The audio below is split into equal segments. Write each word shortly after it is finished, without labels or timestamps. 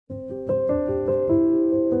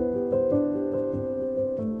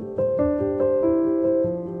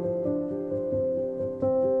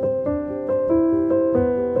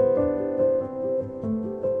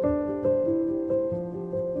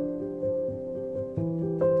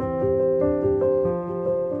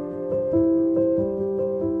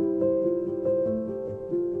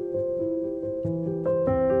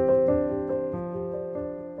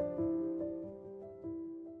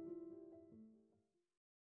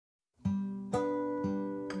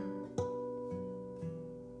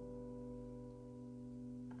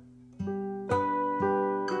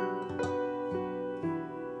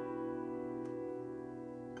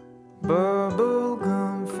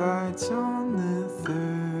the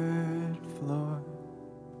third floor.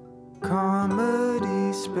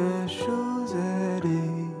 Comedy specials at 8.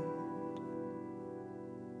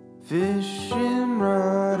 Fishing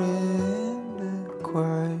rod and a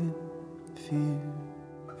quiet fear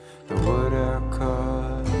that what I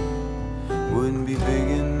caught wouldn't be big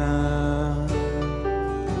enough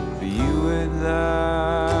for you and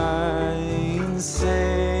I, and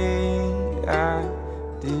say I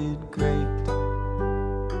did great.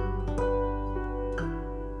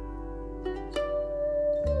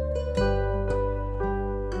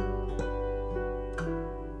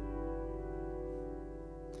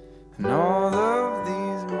 And all of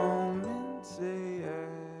these moments they add.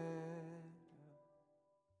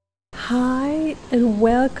 Hi and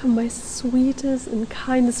welcome, my sweetest and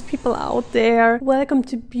kindest people out there. Welcome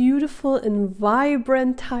to beautiful and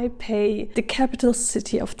vibrant Taipei, the capital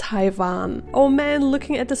city of Taiwan. Oh man,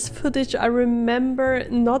 looking at this footage, I remember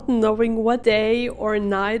not knowing what day or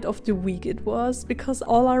night of the week it was, because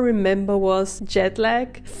all I remember was jet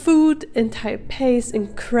lag, food, and Taipei's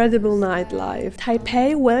incredible nightlife.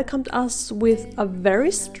 Taipei welcomed us with a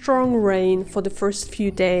very strong rain for the first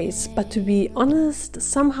few days, but to be honest,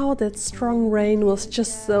 somehow that strong rain was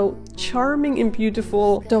just so charming and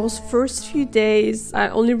beautiful. Those first few days, I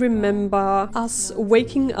only remember us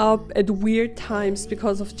waking up at weird times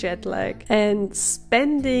because of jet lag and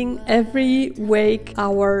spending every wake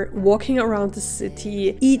hour walking around the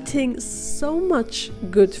city, eating so much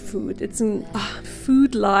good food. It's a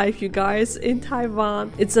food life, you guys, in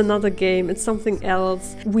Taiwan. It's another game, it's something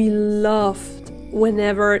else. We loved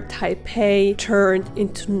whenever Taipei turned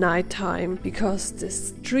into nighttime, because the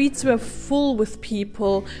streets were full with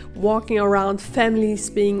people walking around, families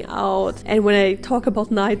being out. And when I talk about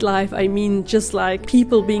nightlife, I mean just like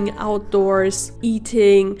people being outdoors,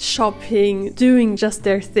 eating, shopping, doing just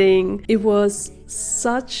their thing. It was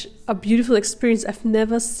such a beautiful experience. I've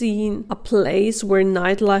never seen a place where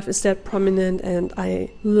nightlife is that prominent, and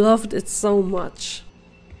I loved it so much.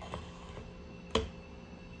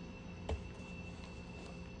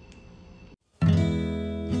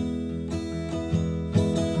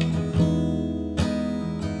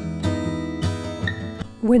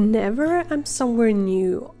 Whenever I'm somewhere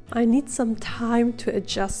new, I need some time to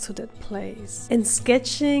adjust to that place. And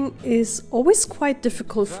sketching is always quite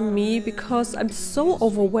difficult for me because I'm so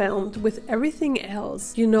overwhelmed with everything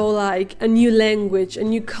else. You know, like a new language, a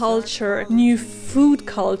new culture, new food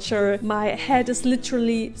culture. My head is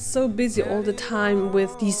literally so busy all the time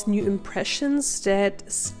with these new impressions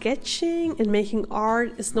that sketching and making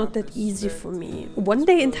art is not that easy for me. One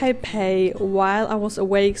day in Taipei, while I was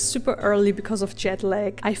awake super early because of jet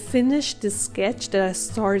lag, I finished this sketch that I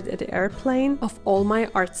started at the airplane of all my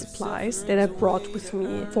art supplies that I brought with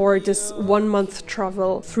me for this 1-month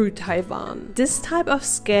travel through Taiwan. This type of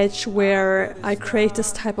sketch where I create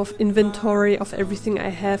this type of inventory of everything I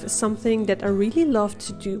have is something that I really love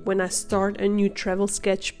to do when I start a new travel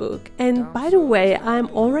sketchbook. And by the way, I'm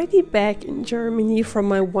already back in Germany from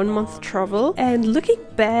my 1-month travel, and looking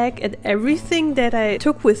back at everything that I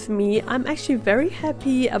took with me, I'm actually very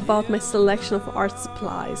happy about my selection of art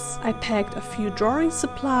supplies. I packed a few drawing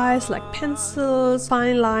supplies like pencils,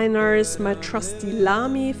 fine liners, my trusty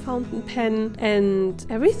Lamy fountain pen, and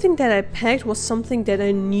everything that I packed was something that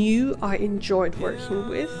I knew I enjoyed working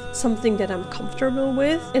with, something that I'm comfortable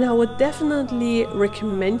with. And I would definitely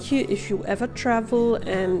recommend you, if you ever travel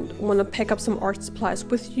and want to pack up some art supplies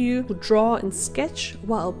with you to draw and sketch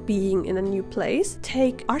while being in a new place,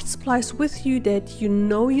 take art supplies with you that you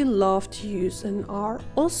know you love to use and are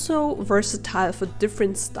also versatile for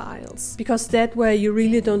different styles, because that way you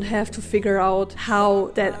really don't have to figure out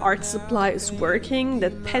how that art supply is working,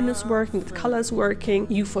 that pen is working, that color is working.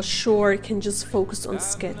 You for sure can just focus on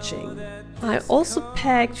sketching. I also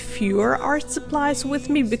packed fewer art supplies with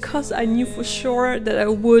me because I knew for sure that I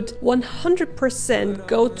would 100%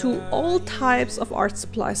 go to all types of art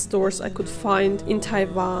supply stores I could find in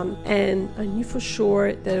Taiwan, and I knew for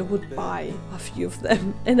sure that I would buy a few of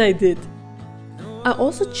them, and I did. I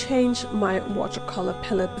also changed my watercolor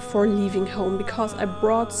palette before leaving home because I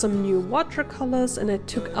brought some new watercolors and I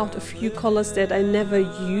took out a few colors that I never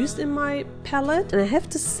used in my palette. And I have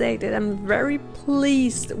to say that I'm very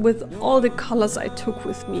pleased with all the colors I took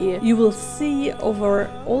with me. You will see over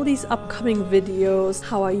all these upcoming videos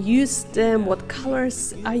how I used them, what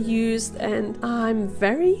colors I used, and I'm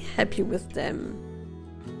very happy with them.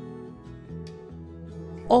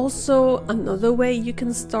 Also, another way you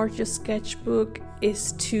can start your sketchbook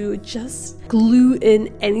is to just glue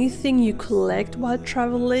in anything you collect while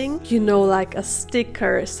traveling. You know, like a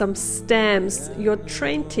sticker, some stamps, your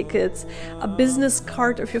train tickets, a business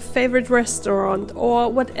card of your favorite restaurant,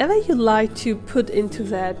 or whatever you like to put into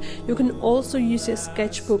that. You can also use your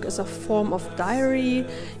sketchbook as a form of diary,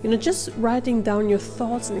 you know, just writing down your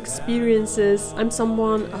thoughts and experiences. I'm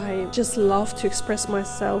someone, I just love to express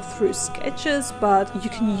myself through sketches, but you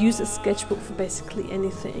can use a sketchbook for basically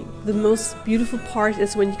anything. The most beautiful part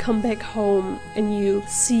is when you come back home and you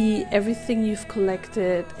see everything you've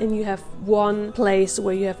collected and you have one place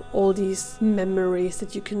where you have all these memories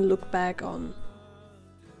that you can look back on.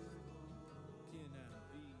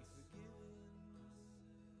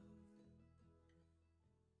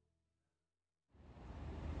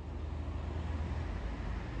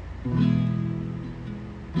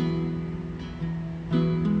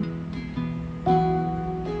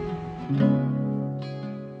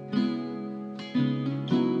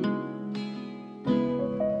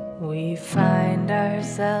 We find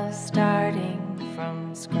ourselves starting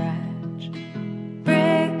from scratch,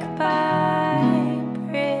 brick by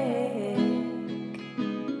brick.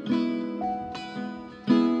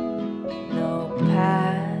 No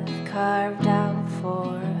path carved out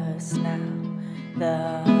for us now.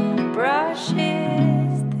 The brush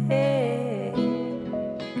is thick.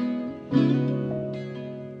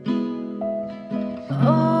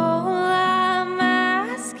 All I'm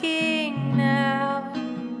asking now,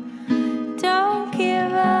 don't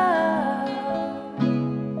give up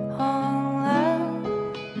on love.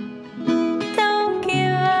 Don't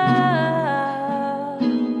give up.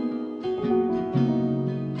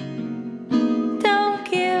 Don't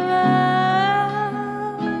give up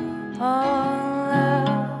on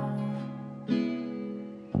love.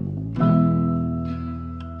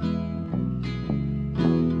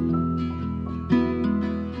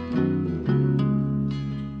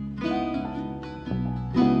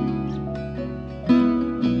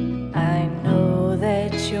 I know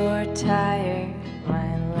that you're tired,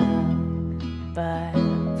 my love, but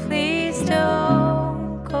please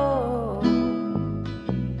don't go.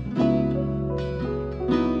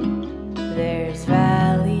 There's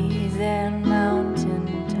valleys and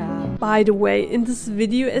mountain tops. By the way, in this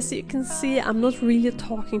video, as you can see, I'm not really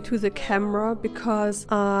talking to the camera because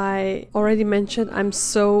I already mentioned I'm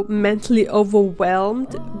so mentally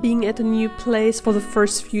overwhelmed being at a new place for the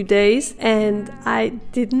first few days, and I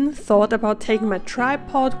didn't thought about taking my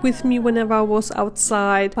tripod with me whenever I was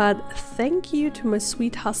outside, but thank you to my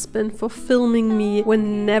sweet husband for filming me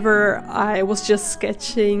whenever I was just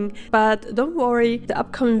sketching. But don't worry, the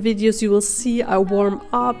upcoming videos you will see I warm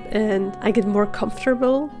up and I get more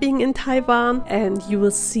comfortable being in Taiwan, and you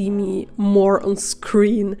will see me more on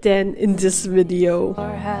screen than in this video. For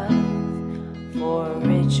health, for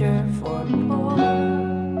richer, for poor.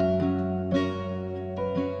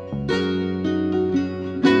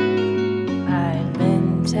 I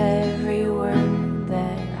meant every word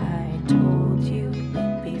that I told you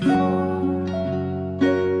before.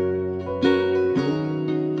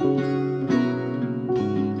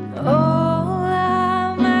 All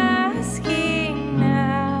I'm asking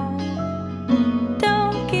now,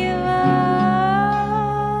 don't give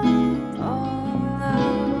up on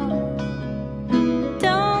love.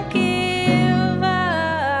 Don't give up.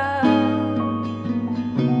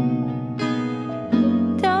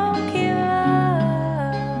 Don't give up.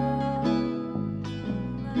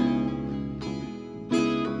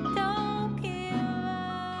 Don't give up.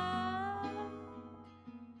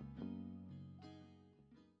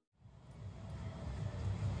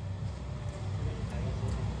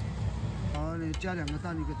 好，你加2个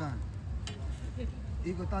蛋，1个蛋，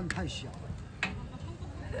一个蛋太小了。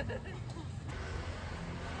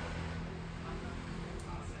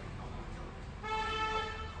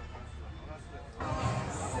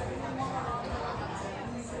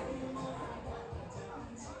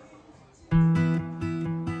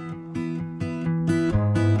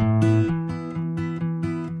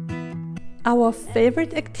Our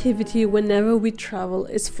favorite activity whenever we travel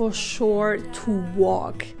is for sure to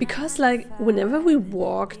walk, because like whenever we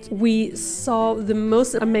walked we saw the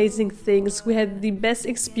most amazing things, we had the best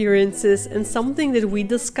experiences, and something that we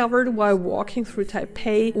discovered while walking through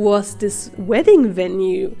Taipei was this wedding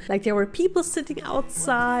venue. Like there were people sitting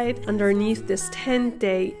outside underneath this tent,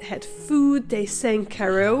 they had food, they sang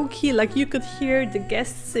karaoke, like you could hear the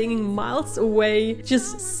guests singing miles away,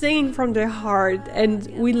 just singing from their heart, and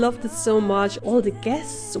we loved it so much. All the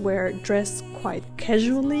guests were dressed quite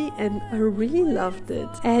casually and I really loved it.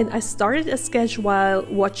 And I started a sketch while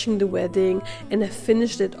watching the wedding and I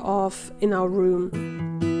finished it off in our room.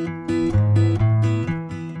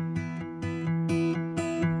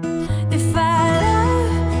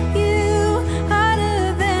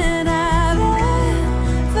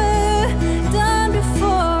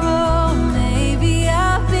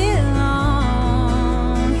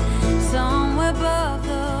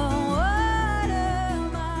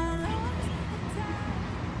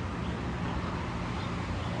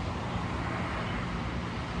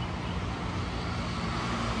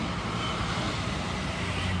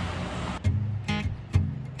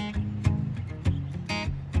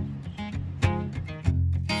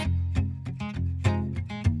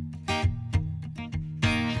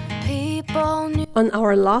 all new. On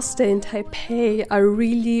our last day in Taipei, I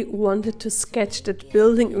really wanted to sketch that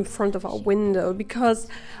building in front of our window because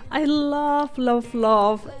I love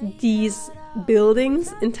these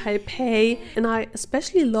buildings in Taipei, and I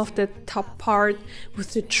especially love that top part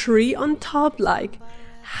with the tree on top. Like,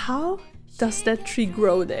 how does that tree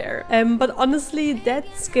grow there? But honestly, that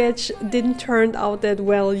sketch didn't turn out that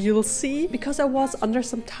well, you'll see, because I was under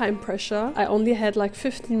some time pressure. I only had like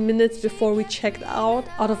 15 minutes before we checked out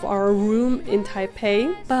of our room in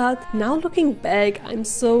Taipei. But now looking back, I'm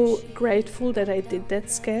so grateful that I did that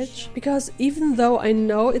sketch, because even though I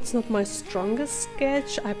know it's not my strongest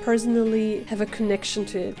sketch, I personally have a connection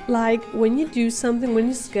to it. Like, when you do something, when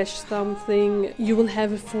you sketch something, you will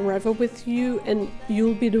have it forever with you, and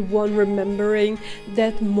you'll be the one remembering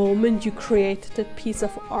that moment you created that piece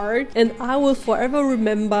of art. And I will forever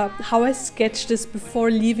remember how I sketched this before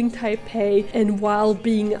leaving Taipei and while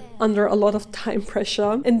being under a lot of time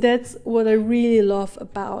pressure. And that's what I really love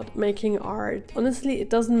about making art. Honestly, it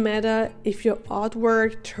doesn't matter if your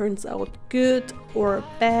artwork turns out good or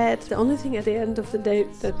bad. The only thing at the end of the day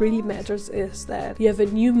that really matters is that you have a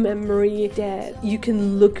new memory that you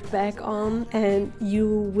can look back on and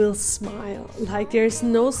you will smile. Like, there's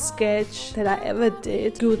no sketch that I ever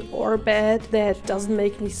did, good or bad, that doesn't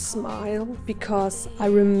make me smile, because I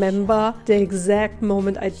remember the exact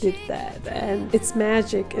moment I did that, and it's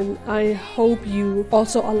magic. And I hope you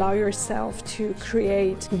also allow yourself to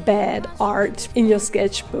create bad art in your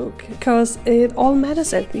sketchbook, because it all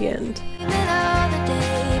matters at the end.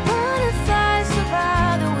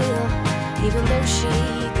 Even though she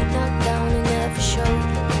could knock down and never showed.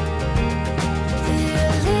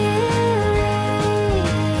 Dear Lily,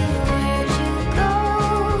 where'd you go?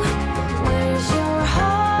 Where's your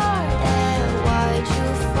heart at? Why'd you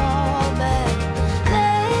fall back?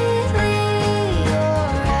 Lately your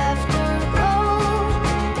afterglow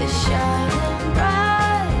is shining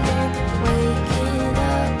brighter, waking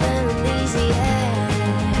up an easy head.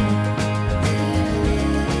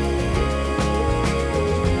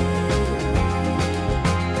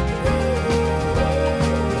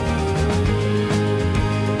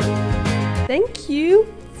 Thank you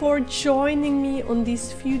for joining me on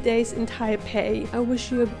these few days in Taipei. I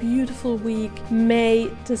wish you a beautiful week. May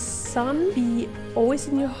the sun be always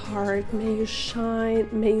in your heart. May you shine.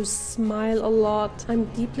 May you smile a lot. I'm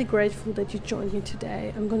deeply grateful that you joined me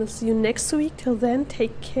today. I'm gonna see you next week. Till then,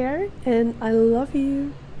 take care, and I love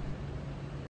you.